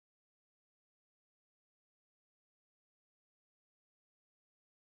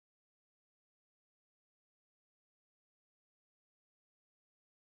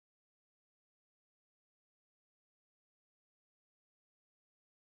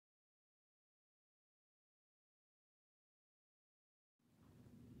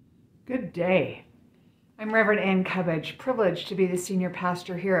Good day. I'm Reverend Ann Cubbage, privileged to be the senior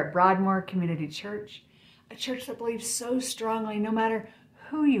pastor here at Broadmoor Community Church, a church that believes so strongly no matter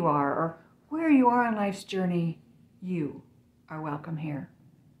who you are or where you are on life's journey, you are welcome here.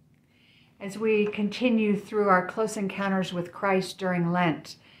 As we continue through our close encounters with Christ during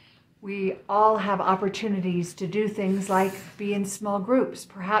Lent, we all have opportunities to do things like be in small groups.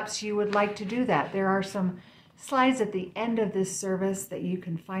 Perhaps you would like to do that. There are some slides at the end of this service that you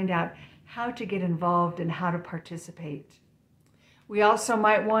can find out how to get involved and how to participate. We also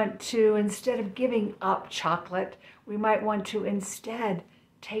might want to, instead of giving up chocolate, we might want to instead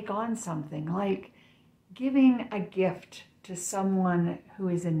take on something like giving a gift to someone who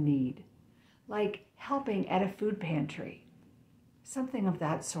is in need, like helping at a food pantry, something of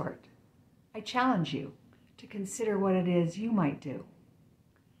that sort. I challenge you to consider what it is you might do.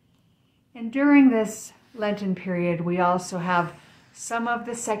 And during this Lenten period, we also have some of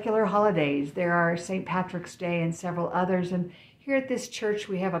the secular holidays. There are St. Patrick's Day and several others. And here at this church,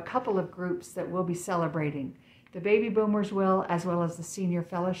 we have a couple of groups that will be celebrating. The baby boomers will, as well as the senior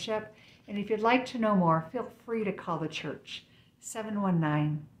fellowship. And if you'd like to know more, feel free to call the church,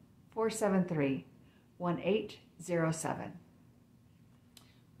 719-473-1807.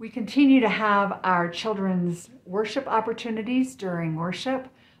 We continue to have our children's worship opportunities during worship,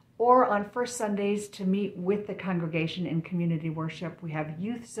 or on first Sundays to meet with the congregation in community worship. We have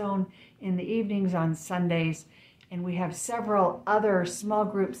Youth Zone in the evenings on Sundays, and we have several other small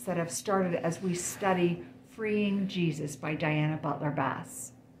groups that have started as we study Freeing Jesus by Diana Butler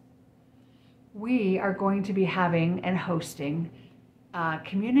Bass. We are going to be having and hosting a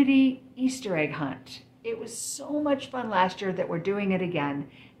community Easter egg hunt. It was so much fun last year that we're doing it again.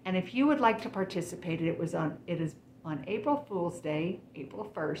 And if you would like to participate, it is on April Fool's Day, April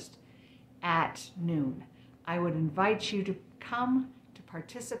 1st, at noon. I would invite you to come, to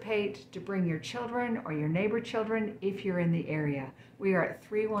participate, to bring your children or your neighbor children if you're in the area. We are at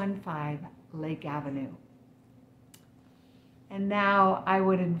 315 Lake Avenue. And now I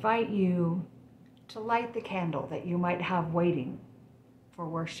would invite you to light the candle that you might have waiting for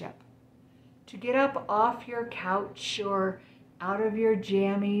worship, to get up off your couch or out of your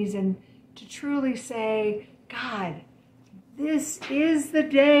jammies and to truly say, God, this is the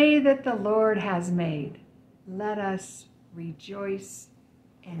day that the Lord has made. Let us rejoice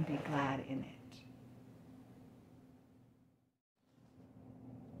and be glad in it.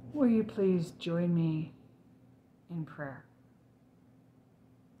 Will you please join me in prayer?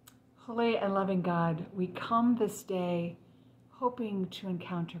 Holy and loving God, we come this day hoping to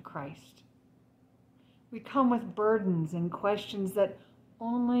encounter Christ. We come with burdens and questions that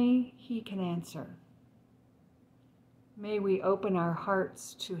only He can answer. May we open our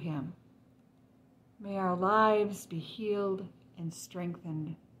hearts to Him. May our lives be healed and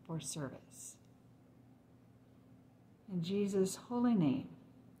strengthened for service. In Jesus' holy name,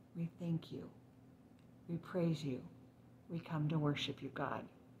 we thank you. We praise you. We come to worship you, God.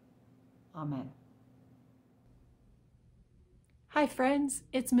 Amen. Hi friends,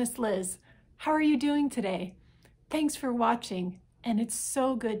 it's Miss Liz. How are you doing today? Thanks for watching, and it's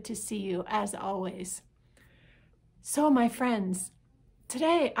so good to see you as always. So my friends,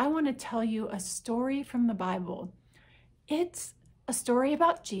 today I want to tell you a story from the Bible. It's a story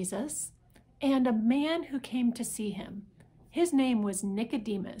about Jesus and a man who came to see him. His name was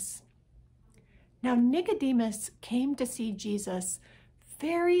Nicodemus. Now Nicodemus came to see Jesus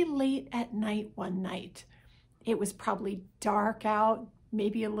very late at night one night. It was probably dark out,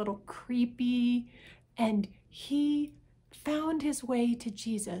 maybe a little creepy, and he found his way to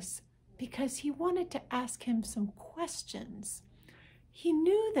Jesus because he wanted to ask him some questions. He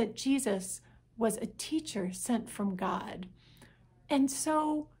knew that Jesus was a teacher sent from God, and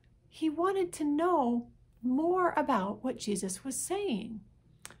so he wanted to know more about what Jesus was saying.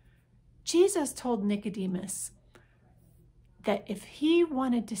 Jesus told Nicodemus that if he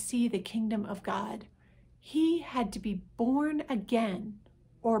wanted to see the kingdom of God, he had to be born again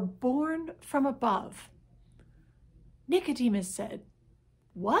or born from above. Nicodemus said,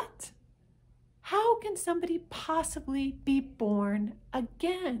 "What? How can somebody possibly be born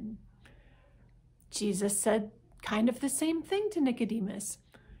again?" Jesus said kind of the same thing to Nicodemus.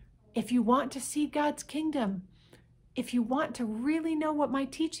 If you want to see God's kingdom, if you want to really know what my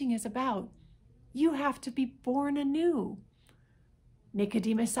teaching is about, you have to be born anew.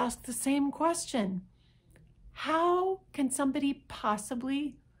 Nicodemus asked the same question. How can somebody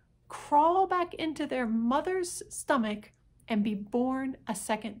possibly crawl back into their mother's stomach and be born a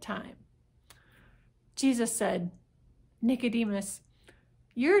second time? Jesus said, "Nicodemus,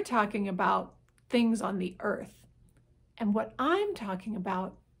 you're talking about things on the earth, and what I'm talking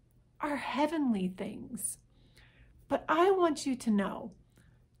about are heavenly things. But I want you to know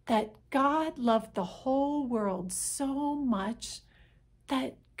that God loved the whole world so much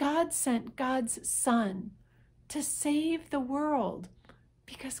that God sent God's Son to save the world,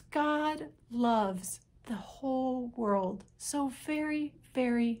 because God loves the whole world so very,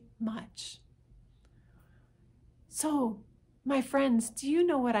 very much. So, my friends, do you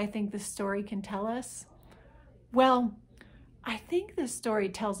know what I think this story can tell us? Well, I think this story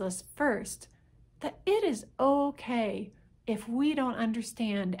tells us first that it is okay if we don't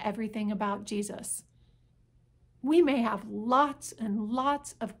understand everything about Jesus. We may have lots and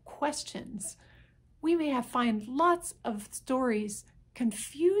lots of questions. We may find lots of stories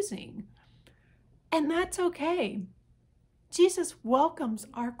confusing, and that's okay. Jesus welcomes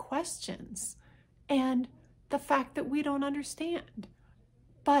our questions and the fact that we don't understand.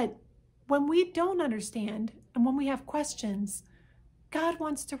 But when we don't understand and when we have questions, God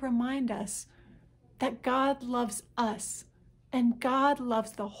wants to remind us that God loves us and God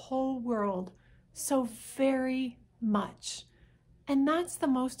loves the whole world so very much. And that's the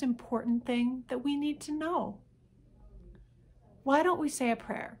most important thing that we need to know. Why don't we say a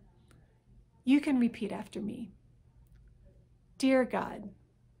prayer? You can repeat after me. Dear God,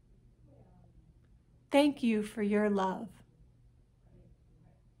 thank you for your love.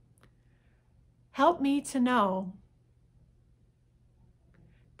 Help me to know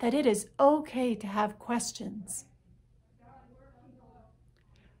that it is okay to have questions.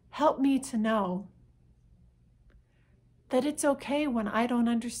 Help me to know that it's okay when I don't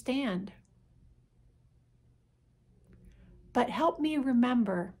understand. But help me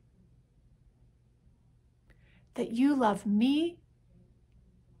remember that you love me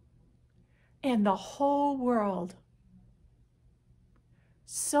and the whole world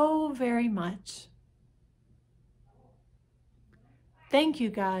so very much. Thank you,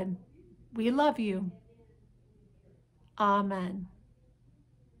 God. We love you. Amen.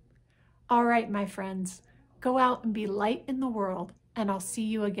 All right, my friends, go out and be light in the world, and I'll see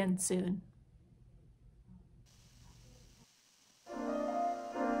you again soon.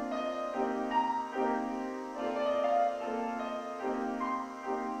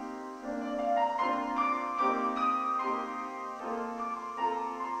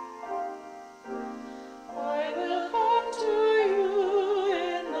 I will come to you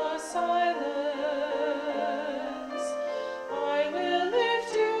in the silence. I will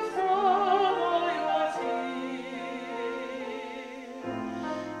lift you from all your fear.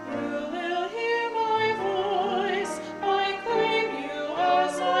 You will hear my voice. I claim you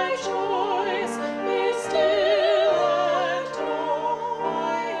as my choice. Be still and know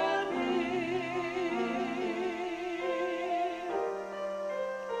I am here.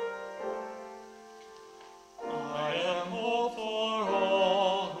 I am hope for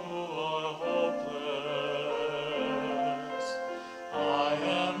all who are hopeless. I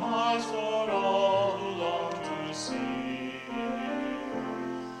am eyes for all who long to see.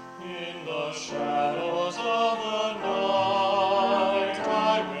 In the shadows of the night,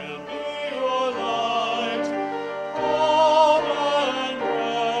 I will be your light. Come and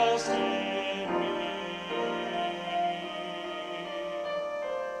rest in me.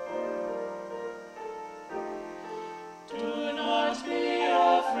 Do not be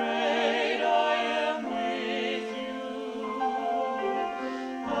afraid, I am with you.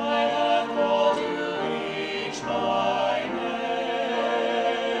 I have called you each by name.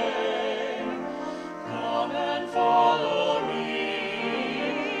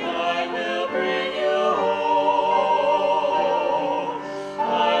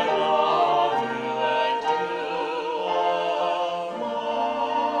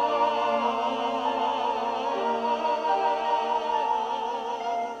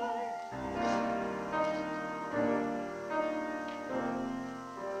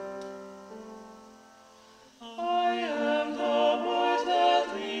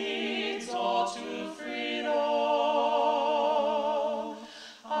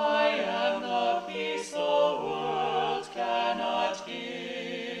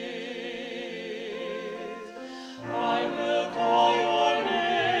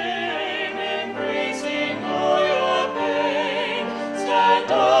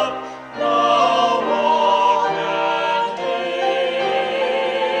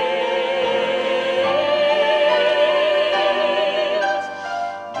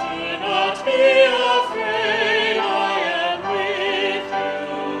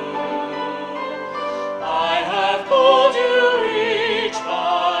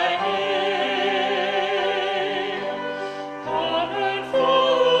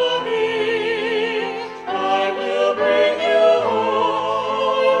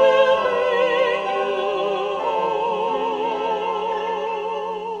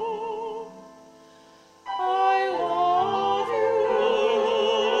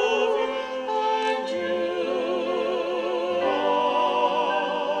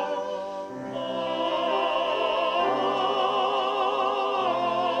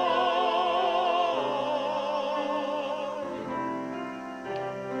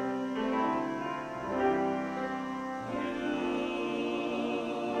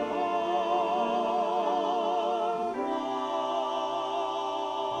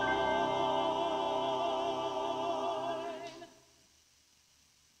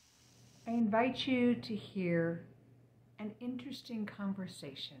 I invite you to hear an interesting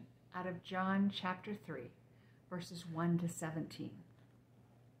conversation out of John chapter 3, verses 1 to 17.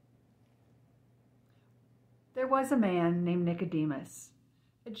 There was a man named Nicodemus,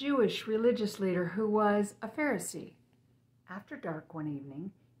 a Jewish religious leader who was a Pharisee. After dark one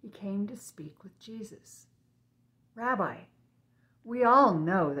evening, he came to speak with Jesus. Rabbi, we all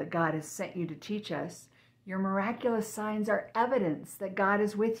know that God has sent you to teach us. Your miraculous signs are evidence that God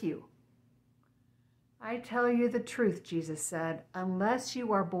is with you. I tell you the truth, Jesus said, unless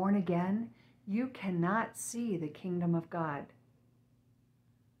you are born again, you cannot see the kingdom of God.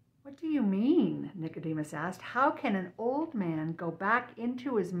 What do you mean? Nicodemus asked. How can an old man go back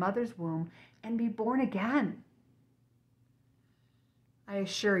into his mother's womb and be born again? I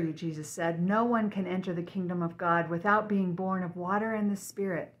assure you, Jesus said, no one can enter the kingdom of God without being born of water and the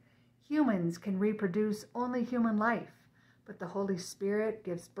Spirit. Humans can reproduce only human life, but the Holy Spirit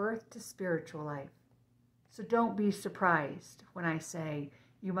gives birth to spiritual life. So don't be surprised when I say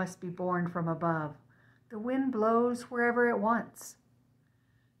you must be born from above. The wind blows wherever it wants.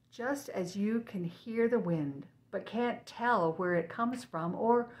 Just as you can hear the wind, but can't tell where it comes from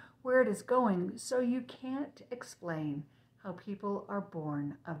or where it is going, so you can't explain how people are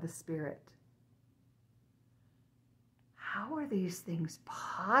born of the Spirit. How are these things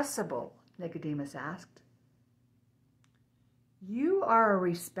possible? Nicodemus asked. You are a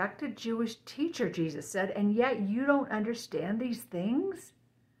respected Jewish teacher, Jesus said, and yet you don't understand these things?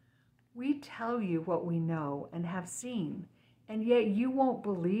 We tell you what we know and have seen, and yet you won't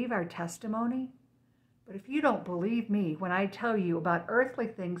believe our testimony? But if you don't believe me when I tell you about earthly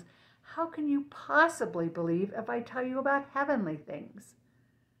things, how can you possibly believe if I tell you about heavenly things?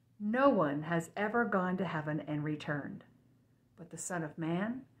 No one has ever gone to heaven and returned, but the Son of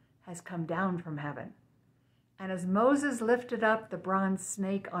Man has come down from heaven. And as Moses lifted up the bronze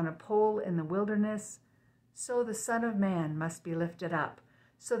snake on a pole in the wilderness, so the Son of Man must be lifted up,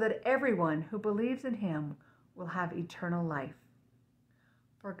 so that everyone who believes in him will have eternal life.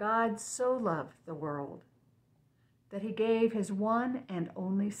 For God so loved the world that he gave his one and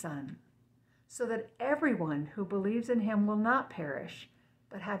only Son, so that everyone who believes in him will not perish,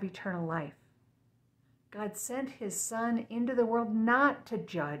 but have eternal life. God sent his Son into the world not to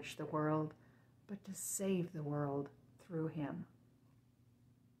judge the world, but to save the world through him.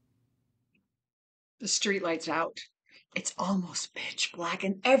 The streetlight's out. It's almost pitch black,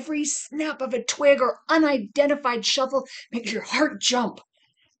 and every snap of a twig or unidentified shuffle makes your heart jump.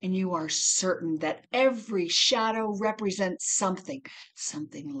 And you are certain that every shadow represents something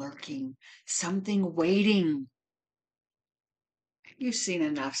lurking, something waiting. You've seen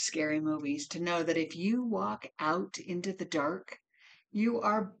enough scary movies to know that if you walk out into the dark, you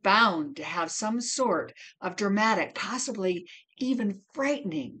are bound to have some sort of dramatic, possibly even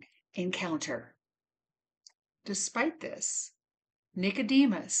frightening encounter. Despite this,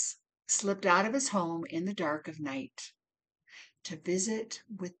 Nicodemus slipped out of his home in the dark of night to visit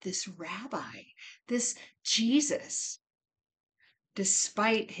with this rabbi, this Jesus.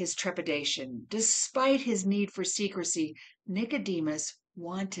 Despite his trepidation, despite his need for secrecy, Nicodemus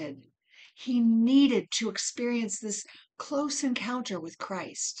he needed to experience this close encounter with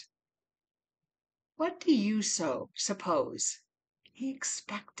Christ. What do you suppose he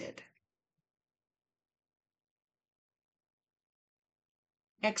expected?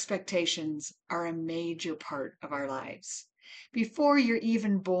 Expectations are a major part of our lives. Before you're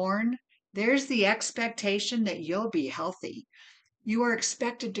even born, there's the expectation that you'll be healthy. You are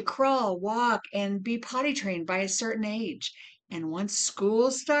expected to crawl, walk, and be potty trained by a certain age. And once school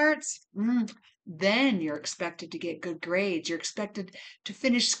starts, then you're expected to get good grades. You're expected to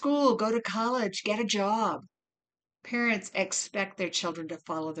finish school, go to college, get a job. Parents expect their children to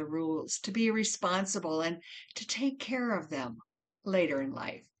follow the rules, to be responsible, and to take care of them later in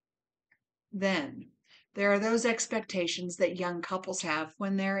life. Then there are those expectations that young couples have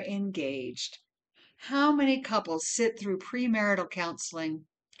when they're engaged. How many couples sit through premarital counseling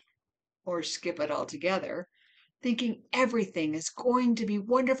or skip it altogether, thinking everything is going to be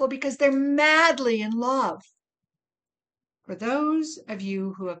wonderful because they're madly in love? For those of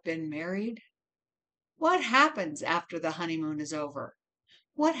you who have been married, what happens after the honeymoon is over?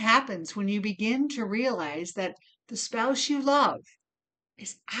 What happens when you begin to realize that the spouse you love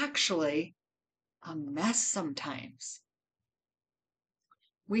is actually a mess sometimes?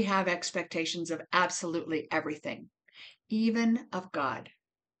 We have expectations of absolutely everything, even of God.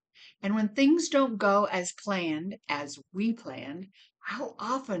 And when things don't go as planned, as we planned, how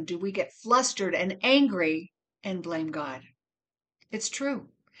often do we get flustered and angry and blame God? It's true.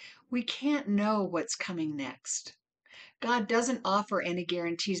 We can't know what's coming next. God doesn't offer any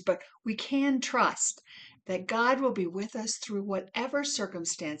guarantees, but we can trust that God will be with us through whatever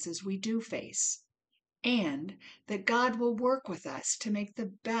circumstances we do face, and that God will work with us to make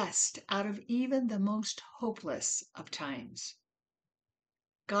the best out of even the most hopeless of times.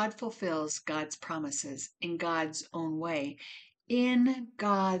 God fulfills God's promises in God's own way, in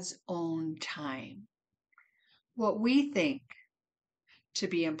God's own time. What we think to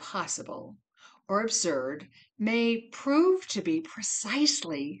be impossible or absurd may prove to be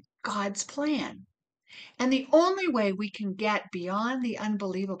precisely God's plan. And the only way we can get beyond the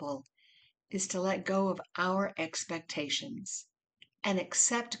unbelievable is to let go of our expectations and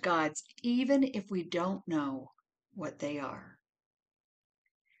accept God's even if we don't know what they are.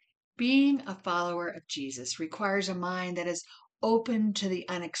 Being a follower of Jesus requires a mind that is open to the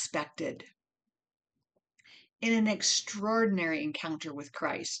unexpected. In an extraordinary encounter with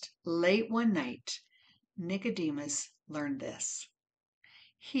Christ, late one night, Nicodemus learned this.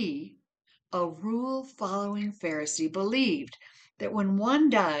 He, a rule-following Pharisee, believed that when one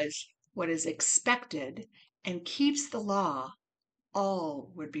does what is expected and keeps the law,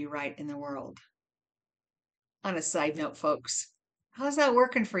 all would be right in the world. On a side note, folks, how's that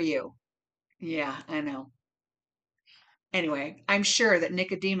working for you? Yeah, I know. Anyway, I'm sure that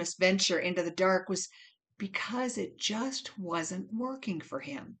Nicodemus' venture into the dark was because it just wasn't working for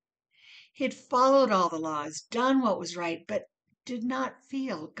him. He had followed all the laws, done what was right, but did not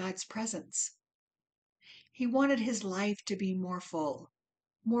feel God's presence. He wanted his life to be more full,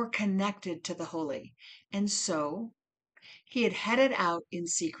 more connected to the holy, and so he had headed out in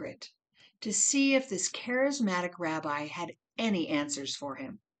secret to see if this charismatic rabbi had any answers for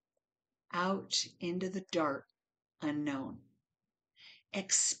him, out into the dark unknown,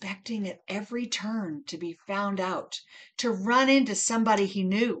 expecting at every turn to be found out, to run into somebody he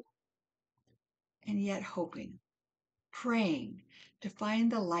knew, and yet hoping, praying to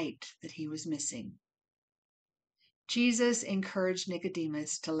find the light that he was missing. Jesus encouraged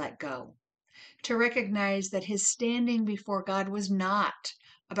Nicodemus to let go, to recognize that his standing before God was not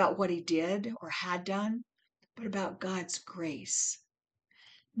about what he did or had done, but about God's grace.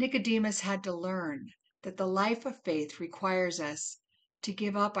 Nicodemus had to learn that the life of faith requires us to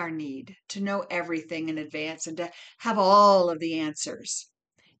give up our need to know everything in advance and to have all of the answers.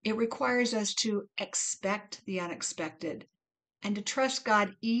 It requires us to expect the unexpected and to trust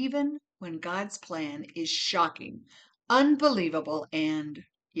God even when God's plan is shocking, unbelievable, and,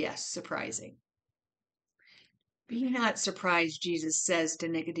 yes, surprising. Be not surprised, Jesus says to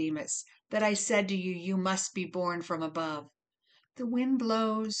Nicodemus, that I said to you, you must be born from above. The wind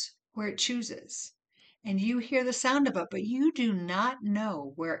blows where it chooses, and you hear the sound of it, but you do not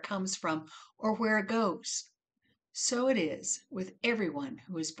know where it comes from or where it goes. So it is with everyone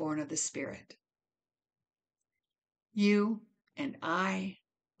who is born of the Spirit. You and I,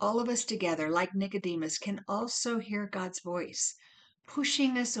 all of us together, like Nicodemus, can also hear God's voice,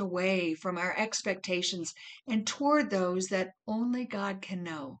 pushing us away from our expectations and toward those that only God can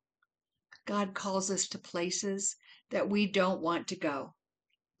know. God calls us to places that we don't want to go,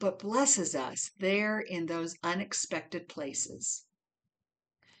 but blesses us there in those unexpected places.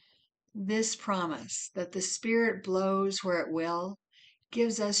 This promise that the Spirit blows where it will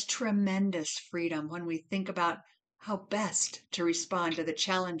gives us tremendous freedom when we think about how best to respond to the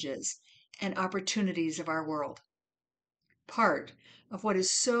challenges and opportunities of our world. Part of what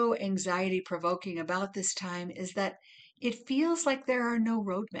is so anxiety-provoking about this time is that it feels like there are no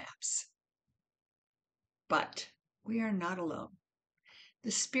roadmaps. But we are not alone.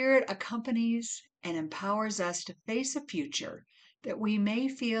 The Spirit accompanies and empowers us to face a future that we may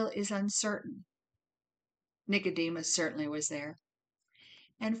feel is uncertain. Nicodemus certainly was there.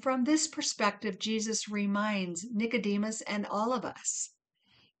 And from this perspective, Jesus reminds Nicodemus and all of us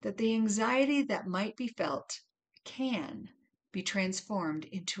that the anxiety that might be felt can be transformed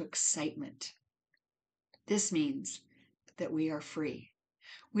into excitement. This means that we are free.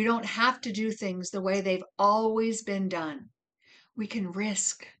 We don't have to do things the way they've always been done. We can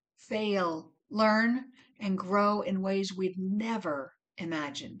risk, fail, learn, and grow in ways we'd never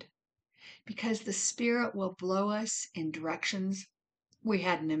imagined, because the Spirit will blow us in directions we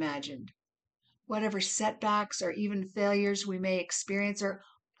hadn't imagined. Whatever setbacks or even failures we may experience are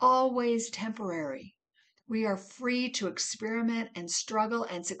always temporary. We are free to experiment and struggle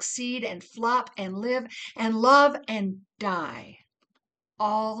and succeed and flop and live and love and die,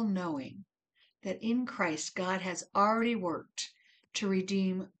 all knowing that in Christ God has already worked to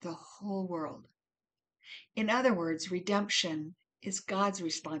redeem the whole world. In other words, redemption is God's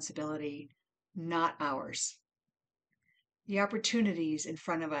responsibility, not ours. The opportunities in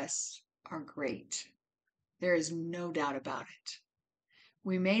front of us are great. There is no doubt about it.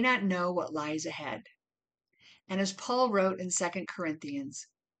 We may not know what lies ahead. And as Paul wrote in 2 Corinthians,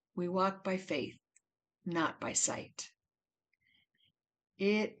 we walk by faith, not by sight.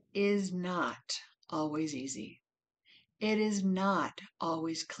 It is not always easy. It is not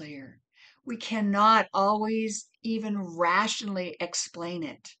always clear. We cannot always even rationally explain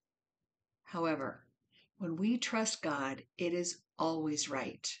it. However, when we trust God, it is always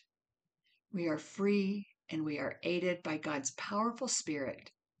right. We are free and we are aided by God's powerful Spirit,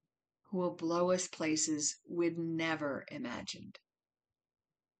 who will blow us places we'd never imagined.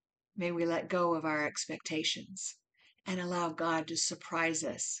 May we let go of our expectations and allow God to surprise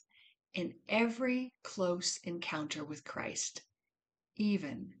us in every close encounter with Christ,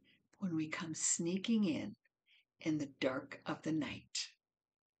 even when we come sneaking in the dark of the night.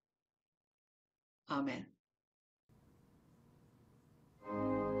 Amen.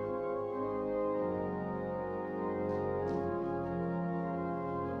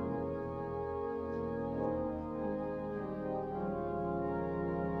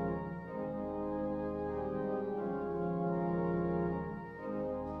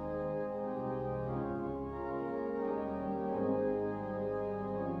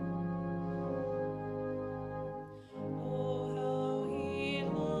 Oh, how he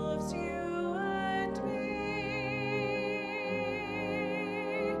loves you and me.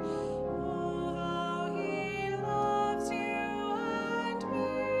 Oh, how he loves you and me.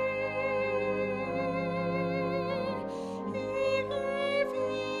 He gave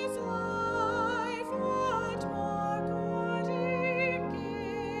his life, what more could he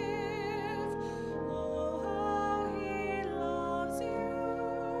give? Oh, how he loves you.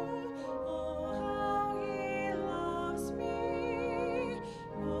 Oh, how he loves me.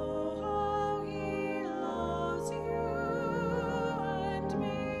 Oh, how he loves you and me.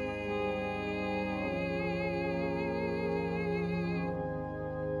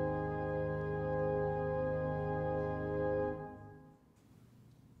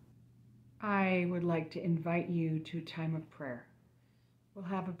 I would like to invite you to a time of prayer. We'll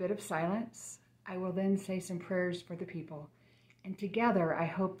have a bit of silence. I will then say some prayers for the people. And together, I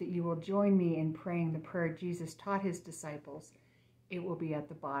hope that you will join me in praying the prayer Jesus taught his disciples. It will be at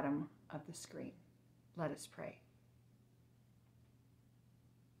the bottom of the screen. Let us pray.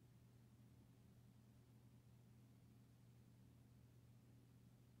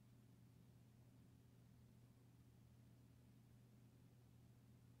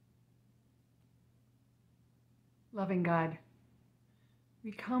 Loving God,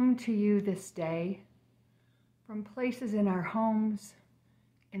 we come to you this day from places in our homes,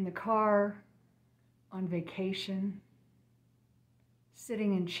 in the car, on vacation,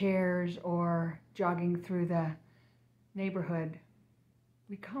 sitting in chairs or jogging through the neighborhood.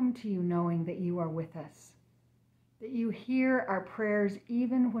 We come to you knowing that you are with us, that you hear our prayers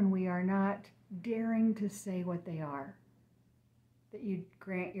even when we are not daring to say what they are, that you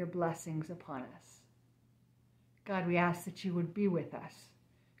grant your blessings upon us. God, we ask that you would be with us.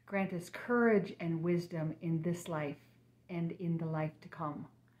 Grant us courage and wisdom in this life and in the life to come.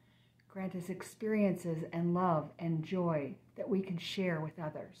 Grant us experiences and love and joy that we can share with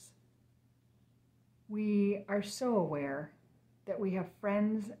others. We are so aware that we have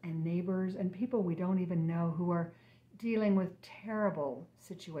friends and neighbors and people we don't even know who are dealing with terrible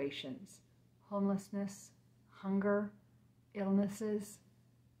situations, homelessness, hunger, illnesses,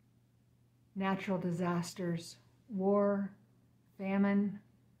 natural disasters, war, famine,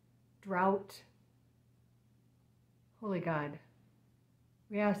 drought. Holy God,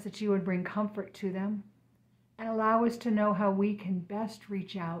 we ask that you would bring comfort to them and allow us to know how we can best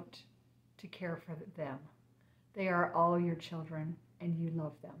reach out to care for them. They are all your children and you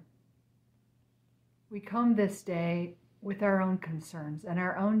love them. We come this day with our own concerns and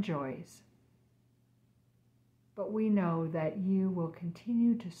our own joys, but we know that you will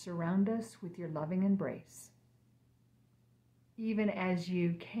continue to surround us with your loving embrace. Even as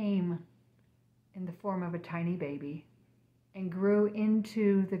you came in the form of a tiny baby and grew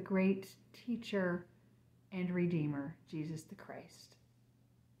into the great teacher and Redeemer, Jesus the Christ.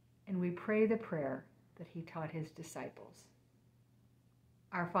 And we pray the prayer that he taught his disciples.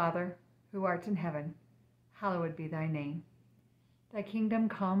 Our Father, who art in heaven, hallowed be thy name. Thy kingdom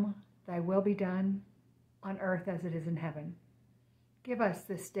come, thy will be done, on earth as it is in heaven. Give us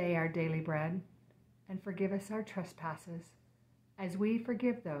this day our daily bread, and forgive us our trespasses, as we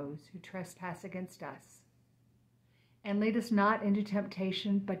forgive those who trespass against us. And lead us not into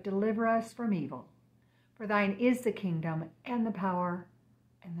temptation, but deliver us from evil. For thine is the kingdom, and the power,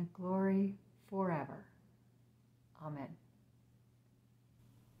 and the glory forever. Amen.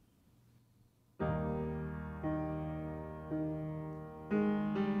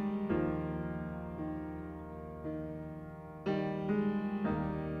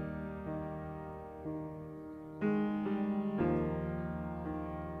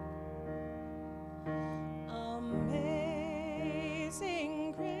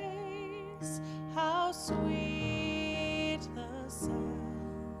 how sweet the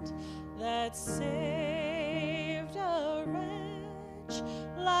sound that saved a wretch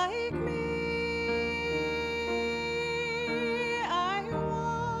like me. I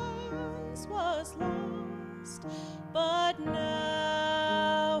once was lost, but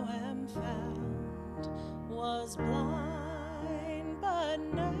now am found, was blind, but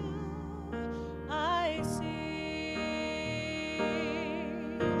now I see.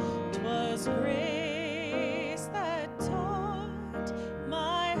 'Twas grace that taught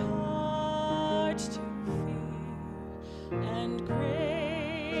my heart to fear, and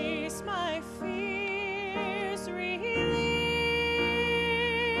grace my fears relieved.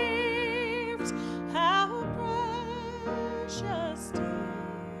 How precious did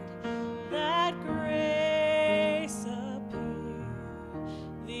that grace appear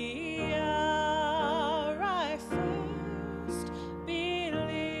the hour I first believed.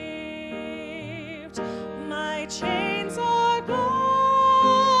 My chains are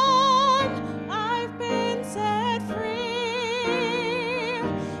gone, I've been set free.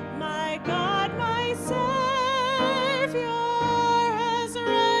 My God, my Savior has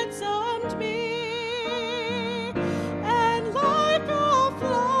ransomed me, and like a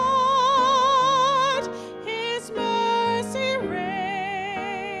flood, His mercy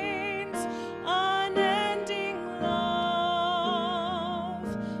reigns, unending love,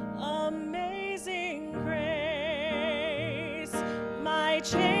 amazing grace. My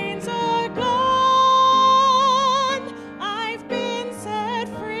chains are gone, I've been set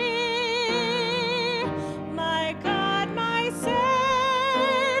free. My God, my Savior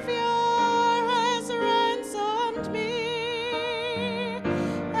has ransomed me,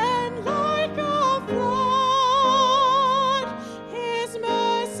 and like a flood, His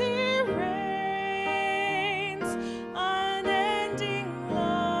mercy reigns, unending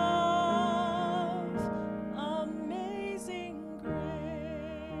love, amazing grace.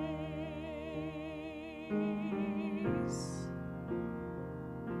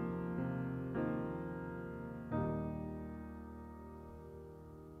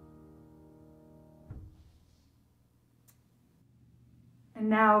 And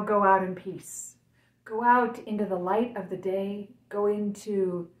now go out in peace. Go out into the light of the day, go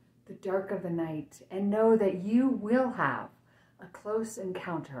into the dark of the night, and know that you will have a close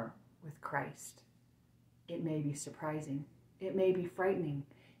encounter with Christ. It may be surprising. It may be frightening.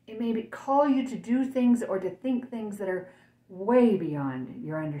 It may call you to do things or to think things that are way beyond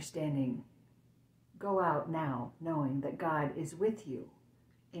your understanding. Go out now knowing that God is with you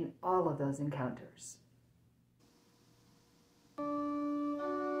in all of those encounters.